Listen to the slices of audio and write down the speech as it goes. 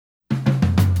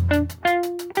Welcome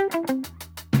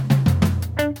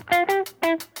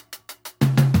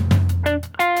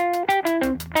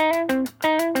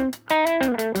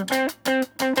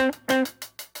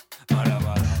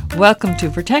to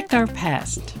Protect Our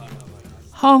Past,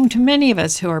 home to many of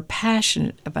us who are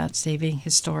passionate about saving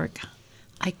historic,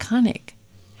 iconic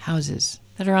houses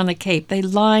that are on the Cape. They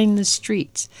line the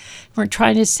streets. We're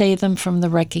trying to save them from the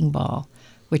wrecking ball,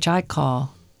 which I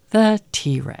call the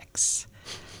T-Rex.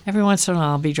 Every once in a while,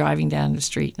 I'll be driving down the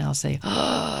street and I'll say,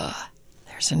 oh,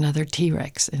 there's another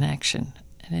T-Rex in action.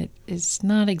 And it is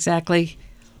not exactly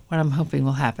what I'm hoping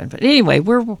will happen. But anyway,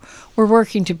 we're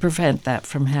working to prevent that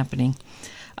from happening.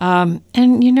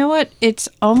 And you know what? It's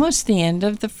almost the end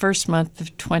of the first month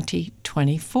of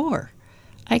 2024.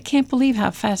 I can't believe how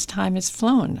fast time has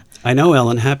flown. I know,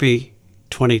 Ellen. Happy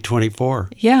 2024.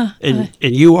 Yeah. And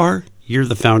you're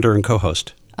the founder and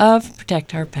co-host of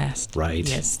Protect Our Past. Right.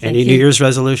 Yes. Any New Year's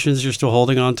resolutions you're still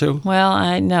holding on to? Well,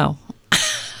 I know.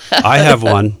 I have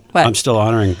one. What? I'm still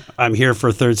honoring. I'm here for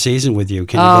a third season with you.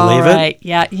 Can you believe it? Right.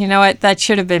 Yeah. You know what? That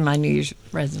should have been my New Year's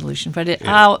resolution, but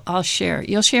I'll share.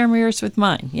 You'll share yours with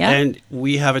mine. Yeah. And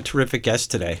we have a terrific guest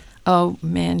today. Oh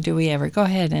man, do we ever? Go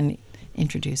ahead and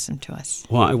introduce him to us.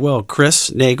 Well, I will.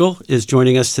 Chris Nagle is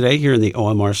joining us today here in the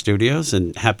WOMR studios,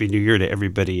 and Happy New Year to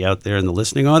everybody out there in the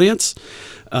listening audience.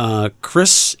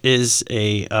 Chris is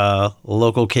a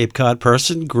local Cape Cod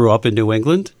person, grew up in New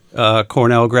England,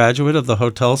 Cornell graduate of the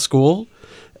hotel school,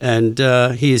 and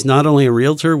he is not only a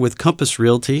realtor with Compass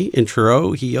Realty in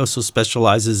Truro, he also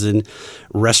specializes in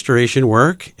restoration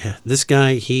work. This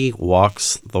guy, he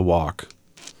walks the walk.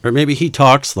 Or maybe he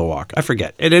talks the walk. I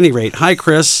forget. At any rate, hi,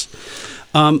 Chris.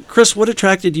 Chris, what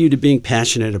attracted you to being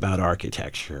passionate about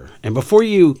architecture? And before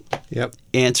you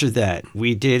answer that,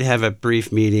 we did have a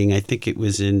brief meeting. I think it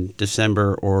was in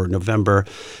December or November.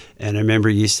 And I remember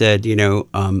you said,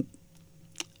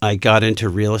 I got into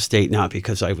real estate not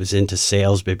because I was into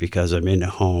sales, but because I'm into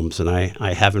homes. And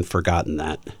I haven't forgotten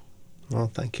that. Well,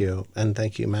 thank you. And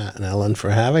thank you, Matt and Ellen, for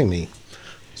having me.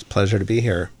 It's a pleasure to be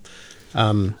here.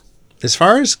 As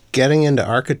far as getting into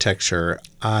architecture,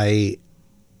 I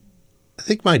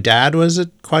think my dad was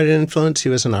quite an influence. He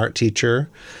was an art teacher,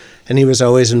 and he was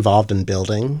always involved in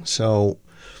building. So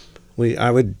I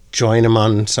would join him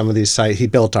on some of these sites. He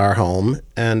built our home,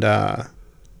 and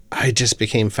I just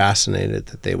became fascinated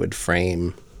that they would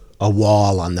frame a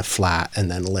wall on the flat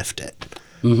and then lift it,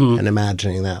 and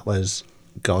imagining that was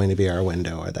going to be our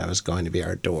window or that was going to be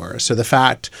our door. So the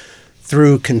fact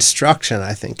through construction,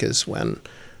 I think, is when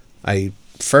I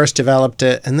first developed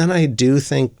it. And then I do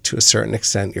think to a certain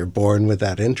extent you're born with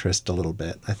that interest a little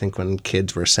bit. I think when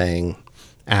kids were saying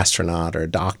astronaut or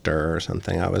doctor or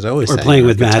something, I was always saying playing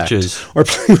with matches. Or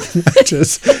playing with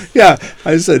matches. Yeah,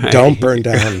 I said don't burn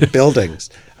down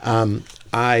buildings.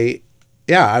 I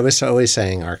was always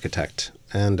saying architect.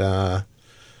 And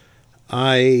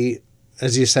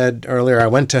as you said earlier, I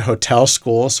went to hotel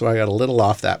school, so I got a little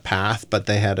off that path, but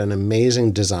they had an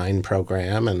amazing design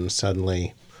program, and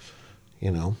suddenly,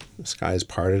 the skies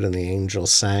parted and the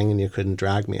angels sang and you couldn't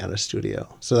drag me out of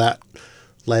studio. So that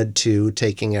led to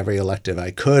taking every elective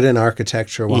I could in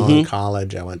architecture while in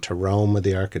college. I went to Rome with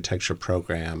the architecture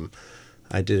program.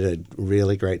 I did a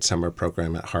really great summer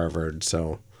program at Harvard.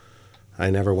 So I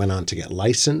never went on to get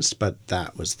licensed, but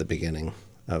that was the beginning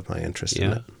of my interest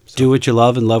in it. So. Do what you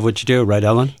love and love what you do, right,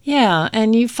 Ellen? Yeah,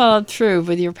 and you followed through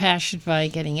with your passion by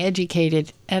getting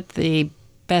educated at the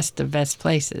best of best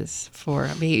places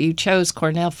you chose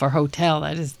Cornell for hotel,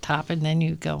 that is top, and then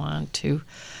you go on to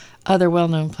other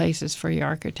well-known places for your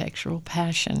architectural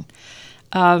passion.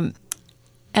 And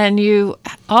you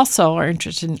also are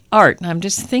interested in art. And I'm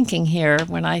just thinking here,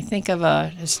 when I think of a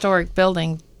historic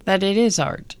building, that it is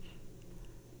art.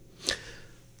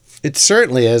 It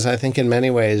certainly is. I think in many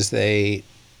ways they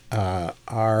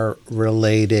are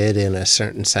related in a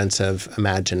certain sense of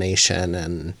imagination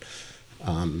and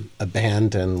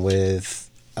abandon with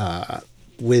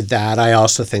that. I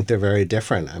also think they're very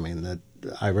different. I mean,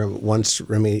 I once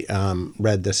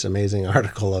read this amazing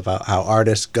article about how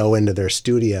artists go into their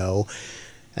studio,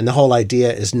 and the whole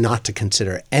idea is not to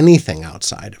consider anything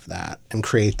outside of that and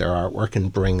create their artwork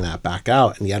and bring that back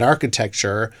out. And yet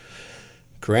architecture,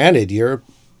 granted, you're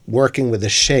working with a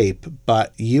shape,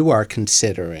 but you are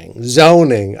considering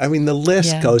zoning. I mean, the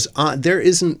list goes on. There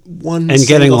isn't one and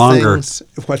getting longer.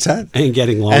 What's that? And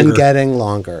getting longer. And getting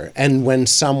longer. And when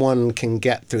someone can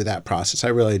get through that process, I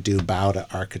really do bow to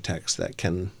architects that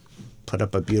can put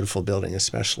up a beautiful building,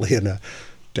 especially in a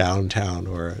downtown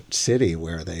or a city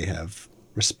where they have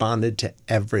responded to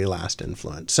every last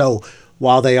influence. So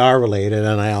while they are related,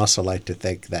 and I also like to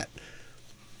think that,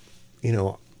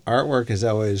 artwork is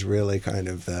always really kind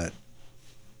of the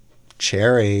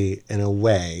cherry in a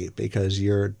way, because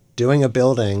you're doing a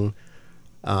building,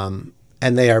 and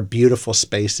they are beautiful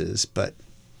spaces, but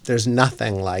there's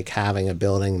nothing like having a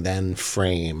building then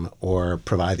frame or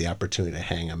provide the opportunity to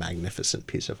hang a magnificent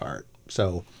piece of art.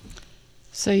 So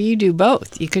you do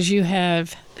both, because you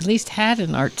have at least had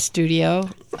an art studio.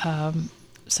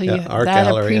 So Yeah, you art that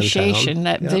gallery in appreciation, town.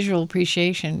 that Yeah. visual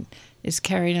appreciation, is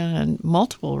carried on in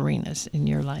multiple arenas in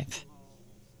your life.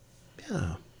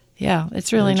 yeah, Yeah,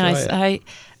 it's really enjoy nice. it.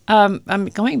 I'm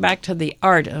going back to the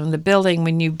art on the building.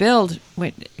 When you build,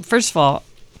 first of all,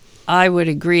 I would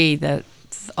agree that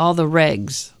all the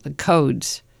regs, the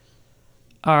codes,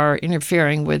 are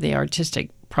interfering with the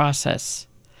artistic process.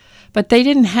 But they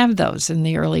didn't have those in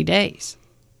the early days.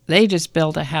 They just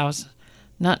built a house,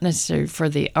 not necessarily for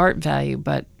the art value,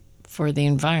 but for the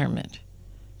environment.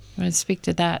 I'm going to speak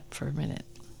to that for a minute.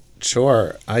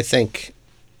 Sure. I think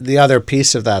the other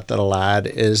piece of that I'll add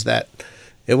is that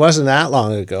it wasn't that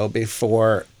long ago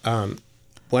before,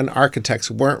 when architects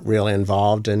weren't really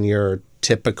involved in your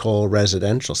typical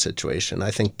residential situation.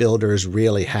 I think builders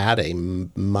really had a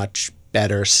much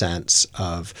better sense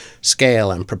of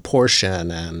scale and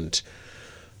proportion, and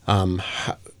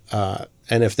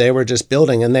if they were just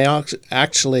building, and they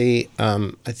actually,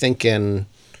 I think I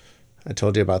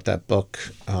told you about that book,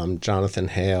 Jonathan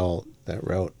Hale, that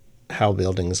wrote How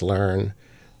Buildings Learn.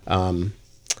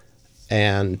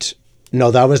 And no,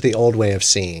 that was the old way of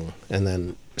seeing. And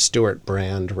then Stuart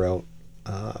Brand wrote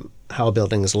How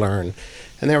Buildings Learn.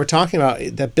 And they were talking about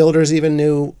that builders even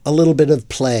knew a little bit of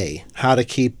play, how to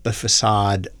keep a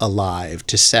facade alive,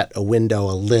 to set a window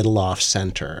a little off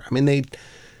center. I mean,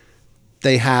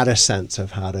 they had a sense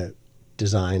of how to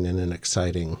design in an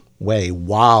exciting way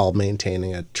while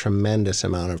maintaining a tremendous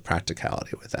amount of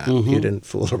practicality with that. Mm-hmm. You didn't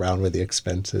fool around with the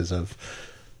expenses of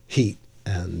heat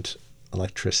and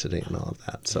electricity and all of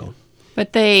that. So,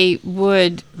 But they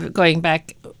would, going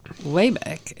back, way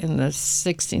back in the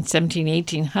 16, 17,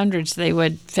 1800s, they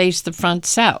would face the front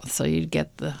south. So you'd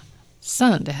get the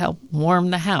sun to help warm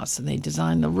the house. And they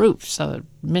designed the roof so it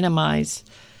minimize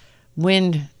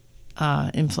wind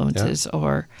influences.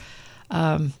 But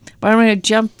I'm going to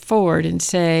jump forward and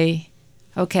say,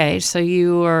 okay, so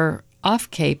you were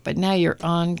off Cape, but now you're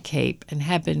on Cape and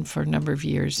have been for a number of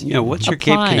years. Yeah, what's your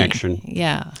Cape connection?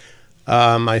 Yeah.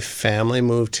 my family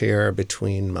moved here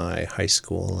between my high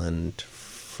school and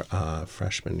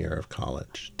freshman year of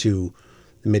college to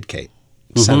the Mid-Cape,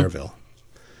 Centerville.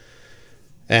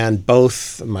 And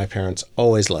both my parents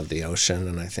always loved the ocean,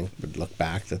 and I think would look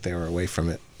back that they were away from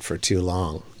it for too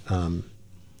long.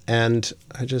 And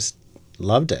I just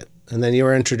loved it. And then you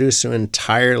were introduced to an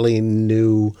entirely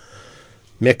new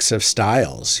mix of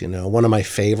styles. You know, one of my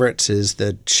favorites is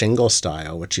the shingle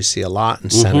style, which you see a lot in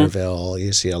Centerville,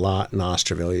 you see a lot in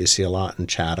Osterville, you see a lot in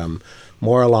Chatham,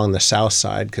 more along the south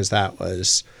side because that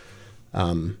was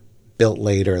built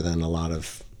later than a lot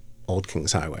of Old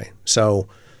Kings Highway. So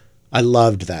I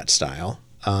loved that style.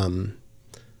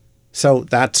 So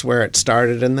that's where it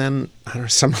started. And then I don't know,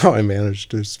 somehow I managed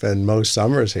to spend most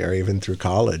summers here, even through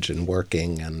college and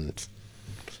working, and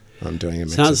I'm doing a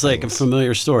mix Sounds of like a things.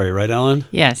 familiar story, right, Ellen?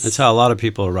 Yes. That's how a lot of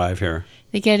people arrive here.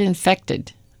 They get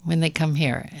infected when they come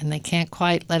here, and they can't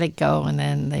quite let it go, and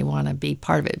then they want to be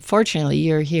part of it. Fortunately,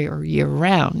 you're here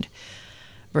year-round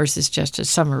versus just a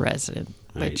summer resident,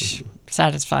 which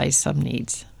satisfies some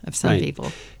needs of some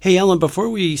people. Hey, Ellen, before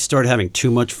we start having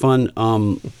too much fun,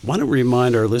 why don't we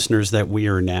remind our listeners that we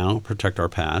are now, Protect Our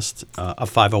Past, a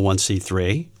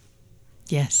 501c3.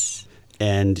 Yes.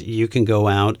 And you can go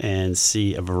out and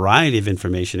see a variety of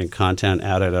information and content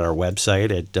out at our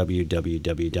website at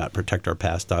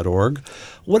www.protectourpast.org.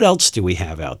 What else do we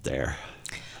have out there?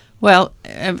 Well,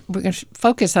 we're going to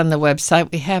focus on the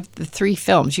website. We have the 3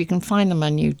 films. You can find them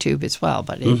on YouTube as well,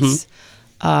 but it's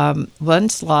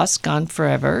Once Lost, Gone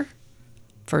Forever,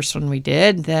 first one we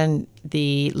did, then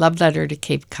the Love Letter to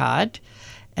Cape Cod,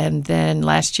 and then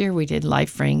last year we did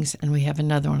Life Rings, and we have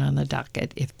another one on the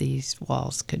docket, If These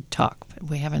Walls Could Talk. But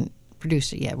we haven't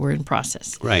produced it yet. We're in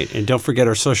process. Right. And don't forget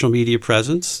our social media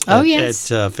presence Oh,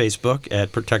 yes. at Facebook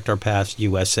at Protect Our Past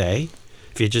USA.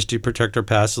 If you just do Protect Our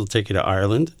Past, it'll take you to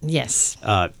Ireland. Yes.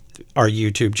 Our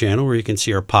YouTube channel where you can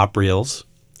see our pop reels.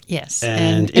 Yes.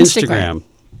 And Instagram.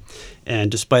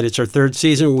 And despite it's our 3rd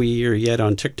season, we are yet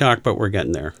on TikTok, but we're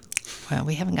getting there. Well,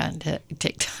 we haven't gotten to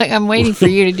TikTok. I'm waiting for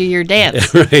you to do your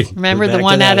dance. Right. Remember We're the back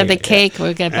one to out that of the again. cake?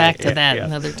 We'll get back to that yeah.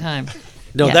 another time.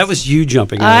 No, Yes. that was you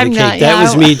jumping out I'm of the not- cake. That yeah,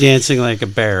 was me dancing like a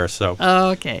bear. So Oh,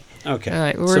 okay. okay. All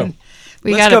right. So-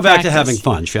 We Let's gotta go back to practice. having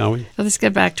fun, shall we? Well, let's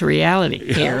get back to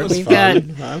reality here. That was We've got.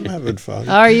 fun. I'm having fun.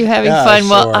 Are you having Yeah, fun?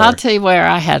 Well, sure. I'll tell you where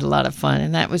I had a lot of fun,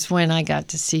 and that was when I got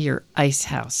to see your ice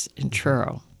house in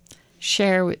Truro.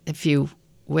 Share, if you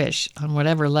wish, on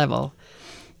whatever level,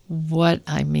 what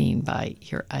I mean by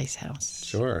your ice house.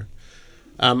 Sure.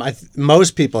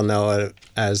 Most people know it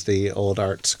as the Old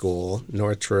Art School,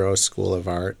 North Truro School of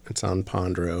Art. It's on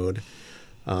Pond Road,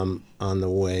 on the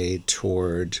way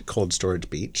toward Cold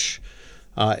Storage Beach.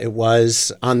 It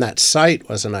was, on that site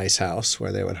was an ice house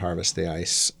where they would harvest the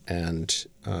ice and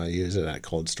use it at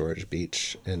Cold Storage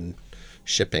Beach in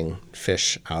shipping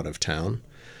fish out of town.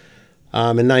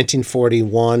 In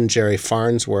 1941, Jerry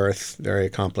Farnsworth, very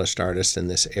accomplished artist in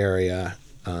this area,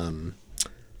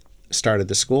 started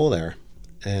the school there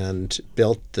and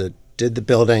did the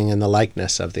building in the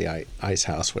likeness of the ice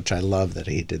house, which I love that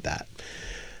he did that.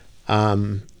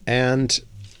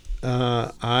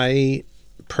 I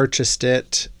purchased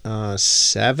it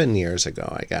 7 years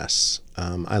ago, I guess.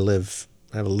 I have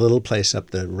a little place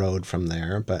up the road from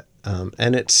there, but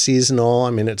and it's seasonal. I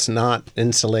mean, it's not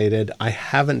insulated. I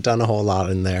haven't done a whole lot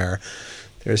in there.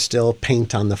 There's still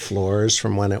paint on the floors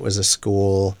from when it was a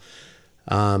school.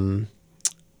 And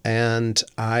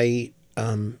I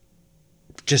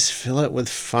just fill it with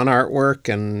fun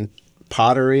artwork and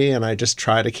pottery, and I just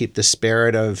try to keep the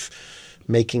spirit of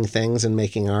making things and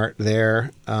making art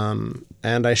there.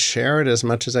 And I share it as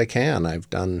much as I can. I've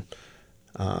done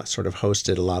sort of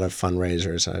hosted a lot of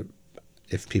fundraisers.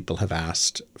 If people have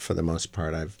asked, for the most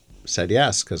part, I've said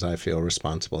yes, because I feel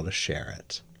responsible to share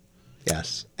it.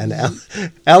 Yes. And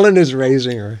Ellen is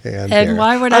raising her hand And here.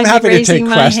 why would I'm I happy be to take raising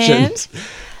my questions. hand?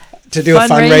 To do a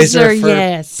fundraiser for,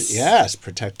 yes. yes,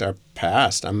 protect our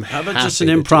past. I'm How about happy just an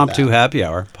to do impromptu that. happy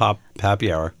hour, pop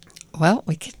happy hour? Well,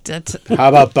 we could. That's, How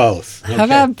about both? how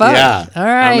about both? Yeah, All I'm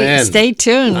right. in. Stay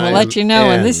tuned. We'll I'm let you know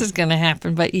when in. this is going to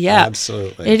happen. But yeah,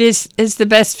 Absolutely. It's the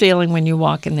best feeling when you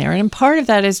walk in there, and part of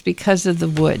that is because of the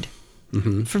wood.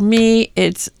 Mm-hmm. For me,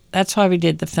 that's why we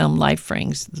did the film Life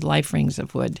Rings, the life rings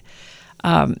of wood.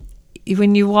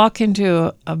 When you walk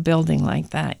into a building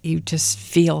like that, you just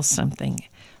feel something.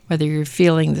 Whether you're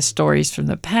feeling the stories from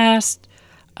the past,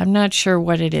 I'm not sure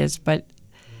what it is, but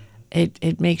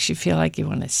it makes you feel like you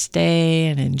want to stay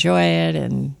and enjoy it,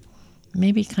 and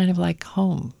maybe kind of like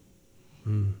home.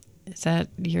 Is that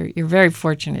you're very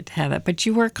fortunate to have that, but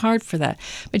you work hard for that.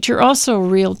 But you're also a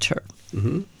realtor.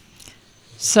 Mm-hmm.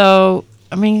 So,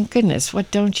 I mean, goodness, what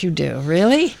don't you do?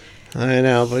 Really? I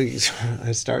know, but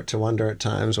I start to wonder at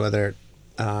times whether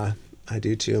I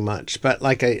do too much. But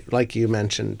like you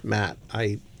mentioned, Matt,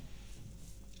 I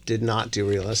did not do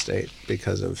real estate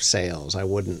because of sales. I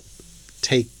wouldn't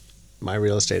take my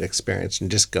real estate experience and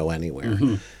just go anywhere.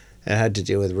 Mm-hmm. It had to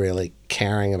do with really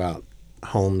caring about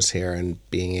homes here and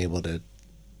being able to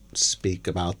speak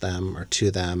about them or to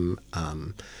them.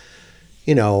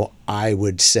 I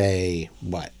would say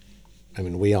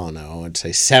we all know, I'd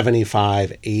say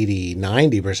 75, 80,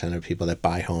 90% of people that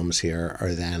buy homes here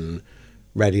are then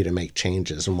ready to make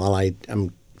changes. And while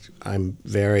I'm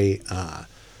very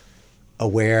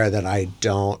aware that I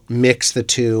don't mix the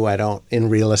two, I don't, in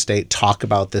real estate, talk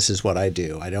about this is what I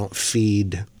do. I don't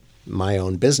feed my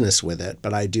own business with it,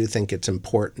 but I do think it's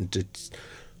important to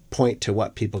point to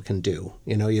what people can do.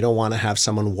 You don't want to have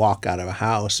someone walk out of a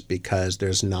house because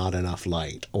there's not enough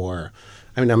light, or,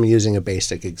 I'm using a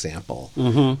basic example.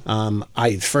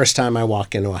 Mm-hmm. First time I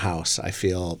walk into a house, I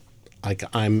feel like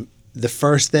the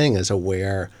first thing is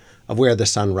aware of where the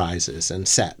sun rises and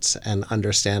sets, and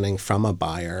understanding from a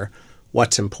buyer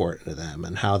what's important to them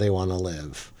and how they want to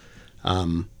live.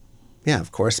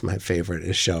 Of course, my favorite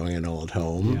is showing an old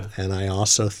home. Yeah. And I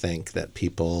also think that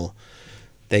people,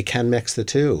 they can mix the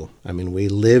two. We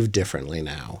live differently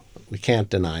now. We can't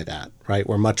deny that, right?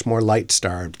 We're much more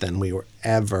light-starved than we were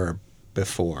ever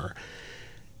before.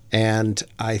 And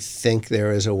I think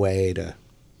there is a way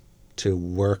to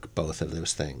work both of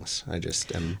those things. I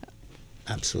just am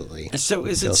absolutely. So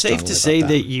is it safe to say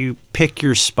that you pick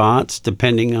your spots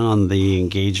depending on the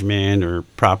engagement or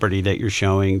property that you're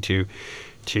showing to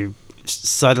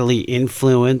subtly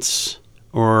influence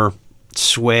or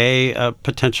sway a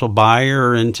potential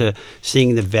buyer into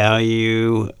seeing the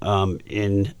value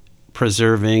in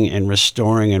preserving and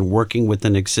restoring and working with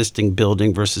an existing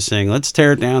building versus saying, let's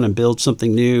tear it down and build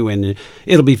something new and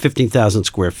it'll be 15,000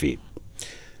 square feet?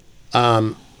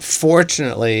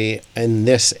 Fortunately, in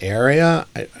this area,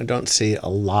 I don't see a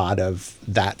lot of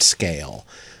that scale.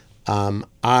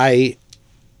 I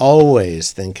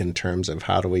always think in terms of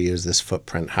how do we use this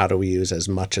footprint? How do we use as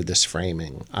much of this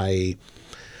framing? And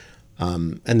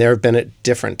there have been at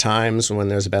different times when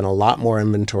there's been a lot more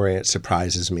inventory. It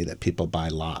surprises me that people buy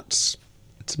lots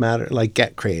It's a matter like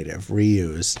get creative,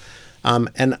 reuse.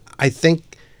 And I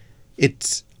think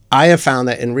I have found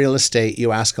that in real estate,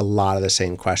 you ask a lot of the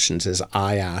same questions as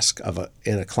I ask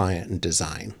in a client in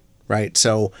design, right?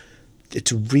 So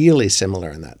it's really similar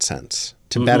in that sense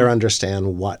to better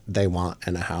understand what they want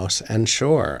in a house. And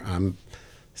sure, I'm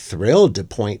thrilled to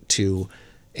point to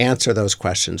answer those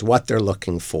questions, what they're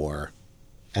looking for,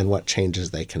 and what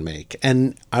changes they can make.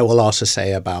 And I will also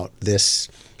say about this,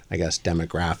 I guess,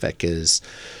 demographic is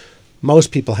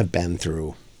most people have been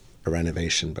through a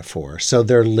renovation before, so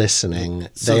they're listening.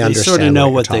 So they understand sort of know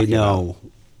what they you're talking know.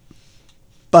 about.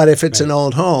 But if it's an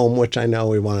old home, which I know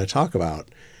we want to talk about,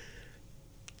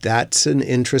 that's an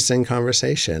interesting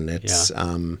conversation. It's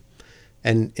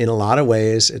and in a lot of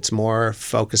ways, it's more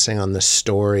focusing on the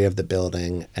story of the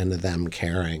building and them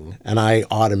caring. And I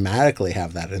automatically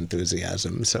have that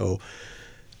enthusiasm. So,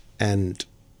 and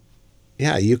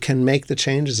yeah, you can make the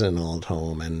changes in an old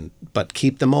home, but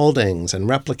keep the moldings and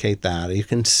replicate that. You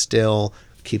can still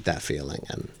keep that feeling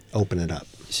and open it up.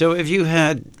 So have you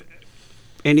had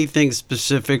anything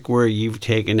specific where you've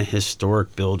taken a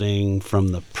historic building from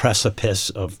the precipice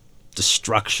of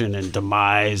destruction and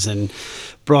demise and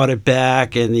brought it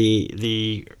back, and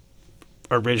the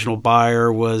original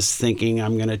buyer was thinking,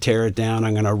 I'm going to tear it down,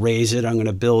 I'm going to raise it, I'm going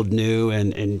to build new,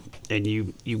 and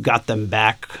you got them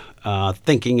back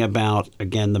thinking about,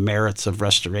 again, the merits of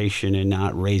restoration and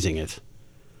not raising it?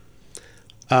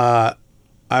 I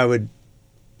would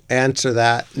answer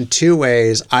that in two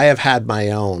ways. I have had my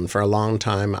own. For a long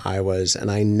time, and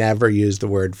I never use the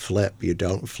word flip. You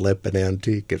don't flip an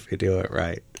antique if you do it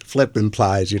right. Flip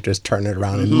implies you just turn it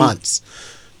around in months.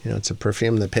 It's a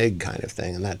perfume the pig kind of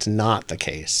thing, and that's not the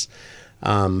case.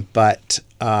 So you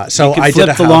can I flip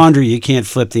did the laundry. You can't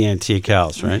flip the antique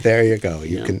house, right? There you go.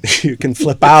 You can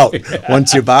flip out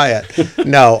once you buy it.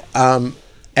 No,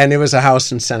 and it was a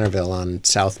house in Centerville on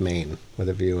South Main with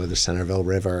a view of the Centerville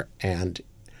River, and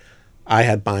I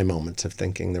had my moments of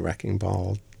thinking the wrecking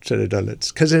ball should have done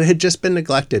it because it had just been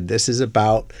neglected. This is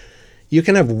about, you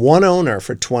can have one owner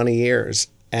for 20 years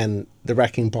and the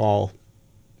wrecking ball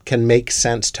can make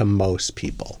sense to most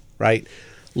people, right?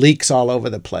 Leaks all over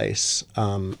the place,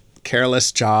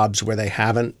 careless jobs where they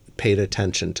haven't paid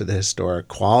attention to the historic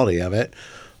quality of it,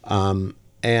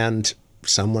 and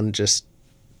someone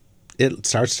it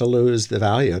starts to lose the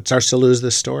value. It starts to lose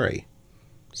the story.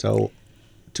 So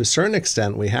to a certain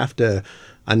extent, we have to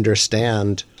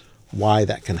understand why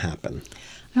that can happen.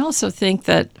 I also think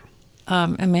that,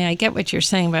 I get what you're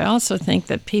saying, but I also think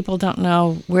that people don't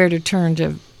know where to turn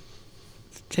to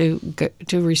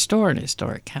restore an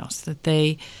historic house.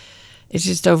 It's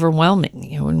just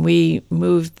overwhelming. When we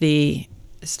moved the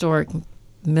historic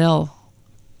mill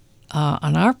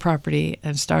on our property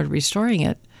and started restoring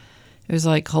it, it was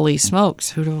like, holy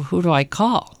smokes, who do I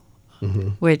call? Mm-hmm.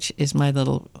 Which is my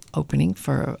little opening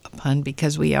for a pun,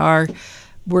 because we are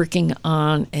working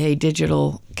on a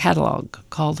digital catalog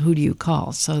called Who Do You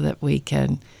Call, so that we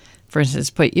can, for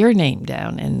instance, put your name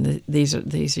down, and these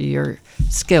are your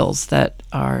skills that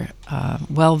are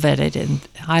well vetted and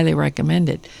highly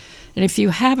recommended. And if you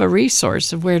have a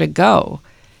resource of where to go,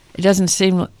 it doesn't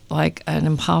seem like an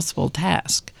impossible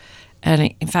task.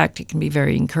 And in fact, it can be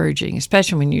very encouraging,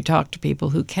 especially when you talk to people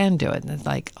who can do it. And it's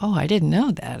like, oh, I didn't know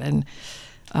that. And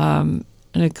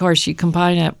of course, you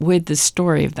combine that with the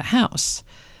story of the house.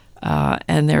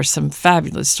 And there's some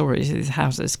fabulous stories of these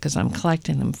houses because I'm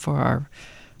collecting them for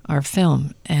our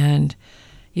film. And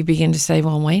you begin to say,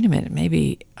 well, wait a minute,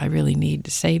 maybe I really need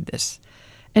to save this.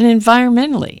 And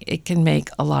environmentally, it can make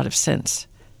a lot of sense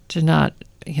to not,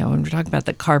 when we're talking about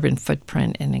the carbon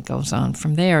footprint, and it goes on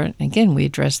from there. And again, we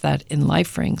address that in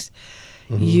Life Rings.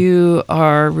 Mm-hmm. You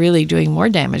are really doing more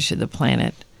damage to the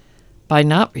planet by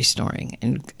not restoring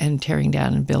and tearing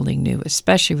down and building new,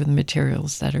 especially with the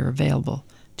materials that are available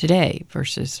today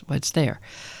versus what's there.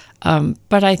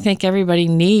 But I think everybody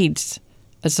needs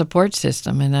a support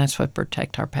system, and that's what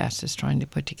Protect Our Past is trying to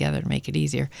put together to make it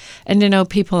easier. And to know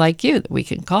people like you that we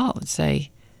can call and say,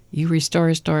 you restore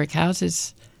historic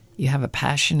houses, you have a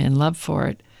passion and love for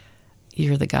it,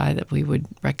 you're the guy that we would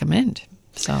recommend.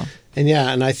 So,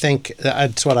 and I think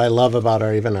that's what I love about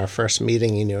our first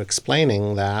meeting,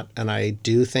 explaining that. And I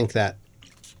do think that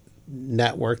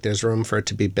network, there's room for it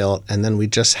to be built, and then we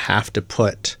just have to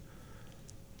put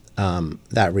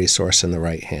that resource in the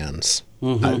right hands.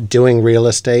 Mm-hmm. Doing real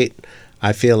estate,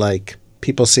 I feel like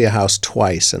people see a house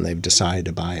twice and they've decided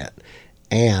to buy it.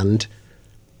 And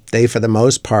they, for the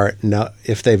most part, know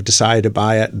if they've decided to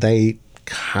buy it, they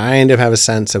kind of have a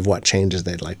sense of what changes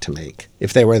they'd like to make.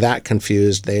 If they were that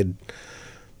confused, they'd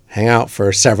hang out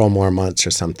for several more months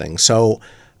or something. So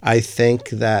I think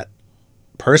that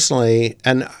personally,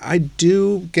 and I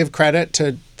do give credit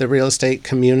to the real estate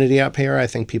community up here. I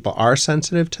think people are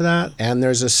sensitive to that, and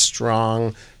there's a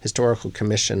strong historical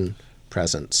commission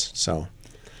presence. So,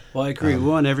 well, I agree. We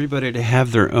want everybody to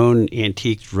have their own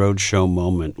antique roadshow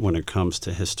moment when it comes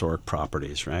to historic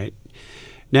properties, right?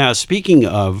 Now, speaking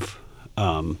of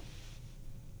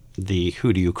the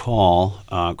who do you call,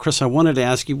 Chris, I wanted to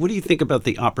ask you, what do you think about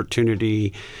the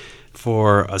opportunity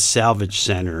for a salvage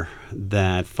center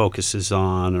that focuses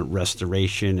on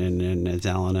restoration? And as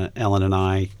Ellen and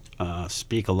I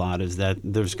speak a lot, is that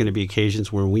there's going to be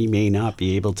occasions where we may not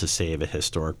be able to save a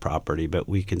historic property, but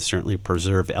we can certainly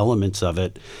preserve elements of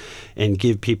it and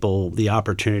give people the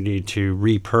opportunity to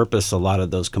repurpose a lot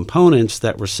of those components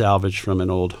that were salvaged from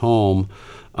an old home.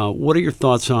 What are your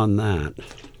thoughts on that?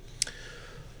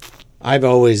 I've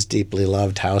always deeply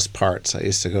loved house parts. I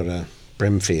used to go to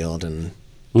Brimfield and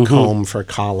comb for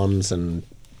columns and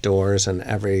doors and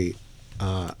every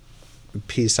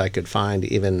piece I could find,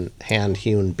 even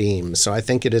hand-hewn beams. So I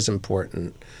think it is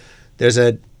important. There's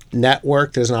a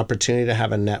network, there's an opportunity to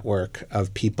have a network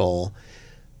of people.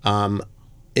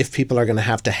 If people are going to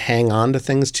have to hang on to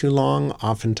things too long,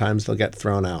 oftentimes they'll get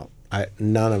thrown out.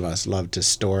 None of us love to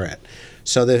store it.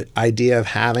 So the idea of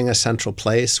having a central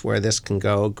place where this can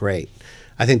go, great.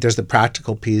 I think there's the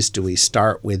practical piece. Do we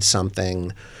start with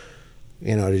something,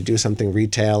 to do something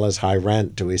retail as high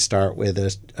rent? Do we start with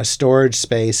a storage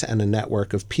space and a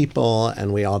network of people,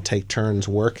 and we all take turns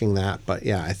working that? But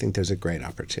yeah, I think there's a great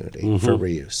opportunity for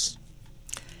reuse.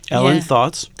 Ellen,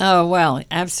 thoughts? Oh, well,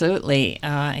 absolutely.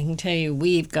 I can tell you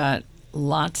we've got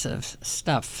lots of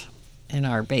stuff in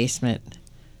our basement,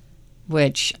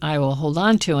 which I will hold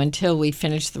on to until we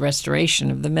finish the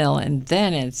restoration of the mill. And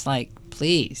then it's like,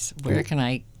 please, where can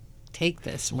I take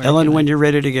this? Ellen, when you're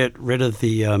ready to get rid of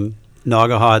the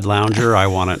Nagle lounger, I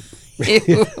want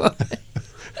it.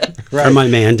 Right. For my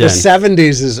man den. The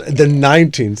 70s is the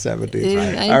 1970s.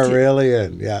 Right. Are really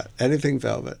in. Yeah. Anything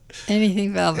velvet.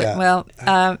 Anything velvet. Yeah. Well,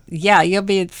 you'll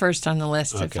be first on the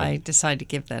list if I decide to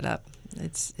give that up.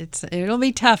 It'll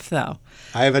be tough though.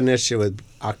 I have an issue with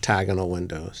octagonal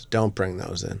windows. Don't bring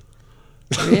those in.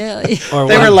 Really?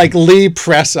 They were like Lee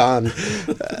press-on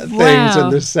things in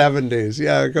the 70s.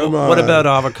 Yeah, come on. What about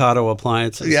avocado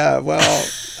appliances? Yeah, well,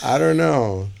 I don't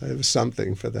know. There's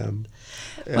something for them.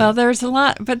 Yeah. Well, there's a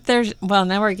lot, but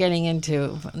now we're getting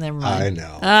into, never mind. I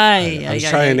know. I was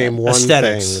trying to name one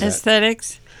Aesthetics. thing.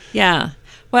 Aesthetics? Yeah.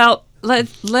 Well,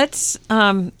 let's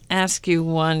ask you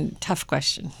one tough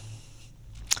question.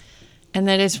 And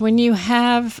that is, when you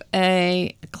have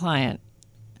a client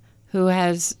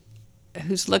who's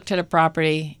looked at a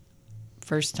property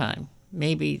first time,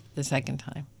 maybe the second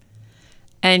time,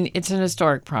 and it's an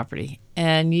historic property,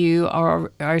 and you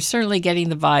are certainly getting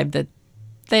the vibe that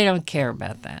they don't care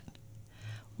about that.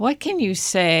 What can you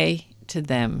say to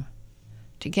them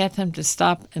to get them to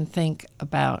stop and think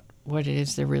about what it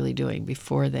is they're really doing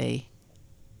before they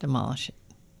demolish it?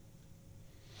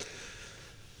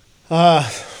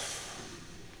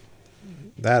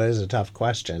 That is a tough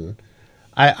question.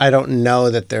 I don't know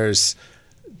that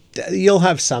you'll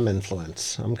have some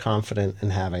influence. I'm confident in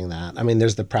having that. I mean,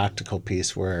 there's the practical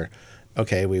piece where,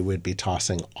 okay, we would be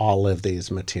tossing all of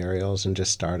these materials and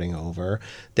just starting over.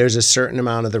 There's a certain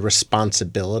amount of the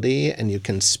responsibility, and you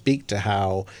can speak to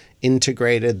how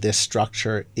integrated this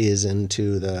structure is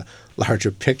into the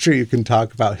larger picture. You can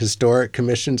talk about historic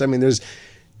commissions. I mean,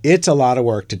 it's a lot of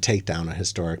work to take down a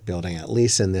historic building, at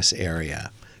least in this area.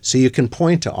 So you can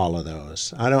point to all of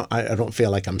those. I don't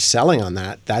feel like I'm selling on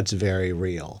that. That's very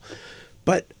real.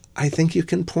 But I think you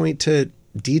can point to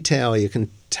detail. You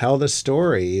can tell the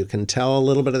story. You can tell a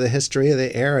little bit of the history of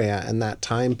the area and that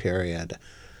time period.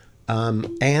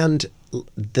 And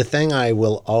the thing I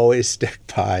will always stick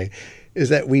by is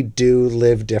that we do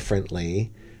live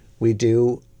differently. We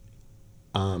do,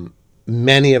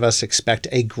 many of us expect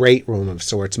a great room of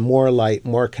sorts, more light,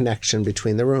 more connection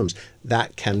between the rooms.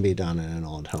 That can be done in an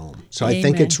old home. So Amen. I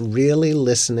think it's really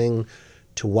listening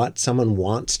to what someone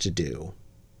wants to do.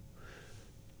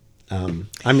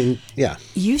 Yeah.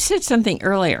 You said something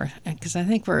earlier, because I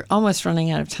think we're almost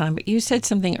running out of time, but you said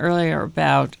something earlier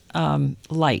about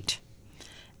light.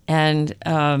 And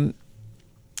I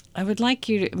would like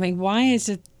you to, why is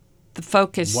it the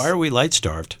focus? Why are we light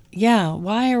starved? Yeah,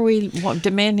 why are we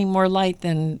demanding more light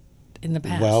than in the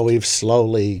past? Well, we've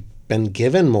slowly been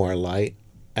given more light,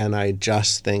 and I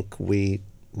just think we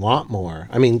want more.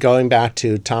 I mean, going back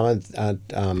to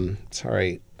Jonathan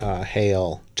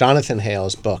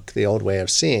Hale's book, The Old Way of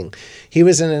Seeing. He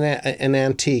was in an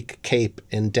antique cape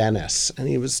in Dennis, and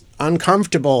he was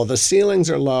uncomfortable. The ceilings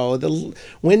are low. The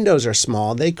windows are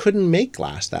small. They couldn't make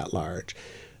glass that large.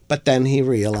 But then he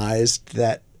realized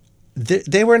that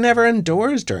they were never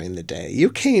indoors during the day. You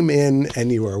came in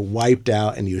and you were wiped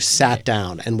out and you sat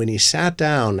down. And when you sat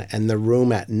down and the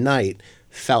room at night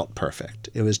felt perfect,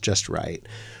 it was just right.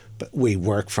 But we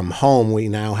work from home. We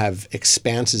now have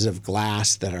expanses of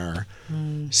glass that are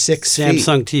 6 feet.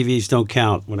 Samsung TVs don't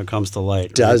count when it comes to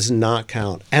light. Does not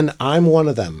count. And I'm one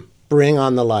of them. Bring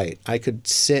on the light. I could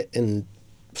sit in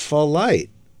full light.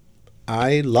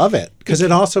 I love it because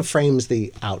it also frames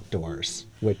the outdoors,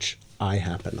 which I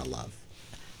happen to love.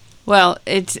 Well,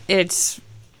 it's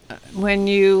when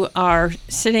you are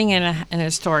sitting in an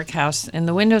historic house and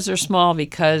the windows are small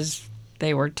because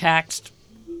they were taxed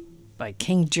by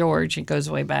King George. It goes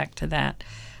way back to that.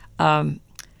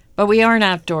 But we aren't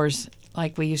outdoors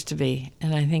like we used to be,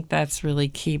 and I think that's really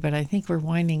key. But I think we're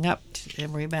winding up.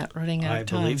 We're about running out of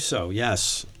time. I believe so,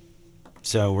 yes.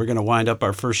 So we're going to wind up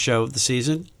our first show of the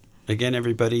season. Again,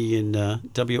 everybody in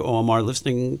WOMR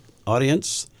listening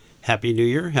audience, Happy New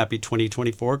Year. Happy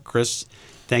 2024. Chris,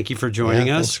 thank you for joining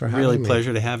us. Thanks for having really me.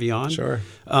 Pleasure to have you on. Sure.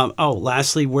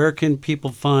 Lastly, where can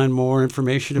people find more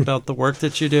information about the work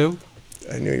that you do?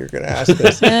 I knew you were going to ask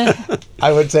this.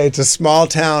 I would say it's a small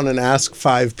town and ask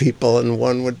 5 people and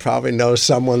one would probably know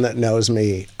someone that knows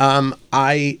me. I'm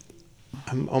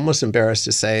almost embarrassed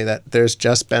to say that there's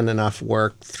just been enough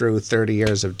work through 30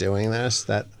 years of doing this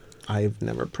that I've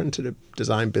never printed a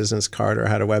design business card or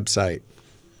had a website.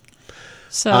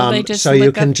 So they just so you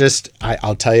look can up- just,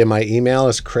 I'll tell you my email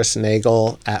is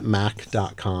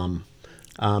chrisnagle@mac.com.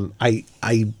 I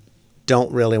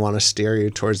don't really want to steer you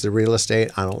towards the real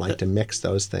estate. I don't like to mix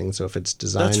those things. So if it's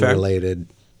design That's fair. related,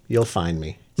 you'll find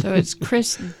me. So it's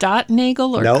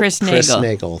Chris.Nagle or Nope, Chris Nagle? Chris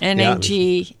Nagle.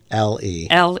 Nagle.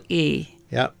 LE.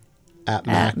 Yep.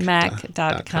 At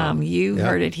Mac.com. You Yep.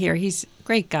 heard it here. He's a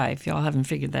great guy if y'all haven't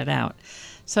figured that out.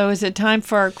 So is it time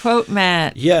for our quote,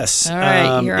 Matt? Yes. All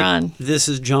right, you're on. This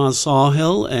is John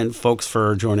Sawhill, and folks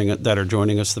that are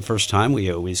joining us the first time, we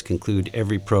always conclude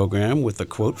every program with a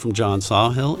quote from John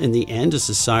Sawhill. In the end, a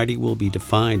society will be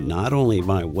defined not only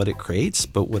by what it creates,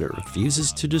 but what it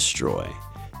refuses to destroy.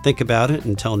 Think about it.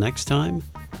 Until next time,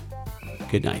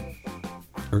 good night,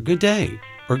 or good day,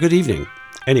 or good evening.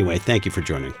 Anyway, thank you for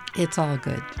joining. It's all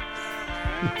good.